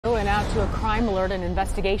to a crime alert. An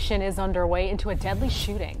investigation is underway into a deadly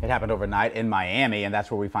shooting. It happened overnight in Miami, and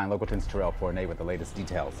that's where we find Local 10's Terrell Fournay with the latest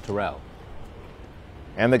details. Terrell.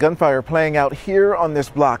 And the gunfire playing out here on this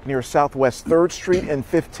block near Southwest 3rd Street and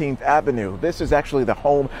 15th Avenue. This is actually the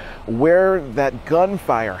home where that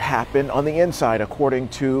gunfire happened on the inside, according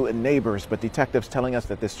to neighbors. But detectives telling us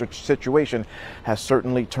that this situation has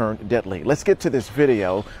certainly turned deadly. Let's get to this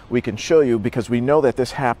video we can show you, because we know that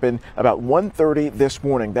this happened about 1:30 this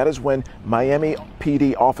morning. That is when Miami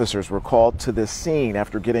PD officers were called to the scene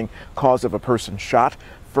after getting cause of a person shot.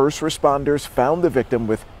 First responders found the victim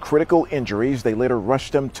with critical injuries. They later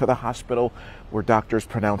rushed him to the hospital where doctors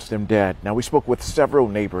pronounced him dead. Now, we spoke with several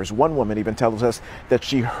neighbors. One woman even tells us that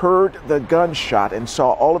she heard the gunshot and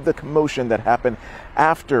saw all of the commotion that happened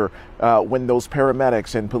after when those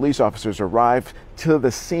paramedics and police officers arrived to the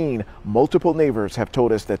scene. Multiple neighbors have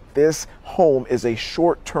told us that this home is a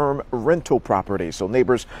short-term rental property. So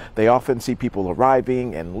neighbors, they often see people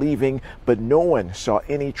arriving and leaving, but no one saw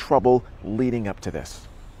any trouble leading up to this.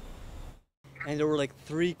 And there were like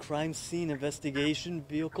 3 crime scene investigation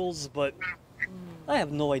vehicles, but I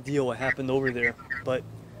have no idea what happened over there. But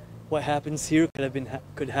what happens here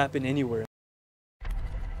could happen anywhere.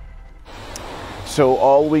 So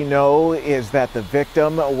all we know is that the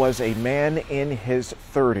victim was a man in his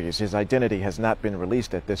 30s. His identity has not been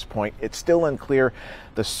released at this point. It's still unclear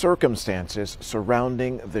the circumstances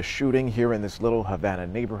surrounding the shooting here in this Little Havana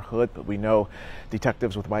neighborhood, but we know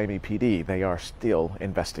detectives with Miami PD, they are still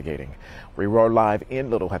investigating. We are live in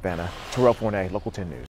Little Havana. Terrell Fournay, Local 10 News.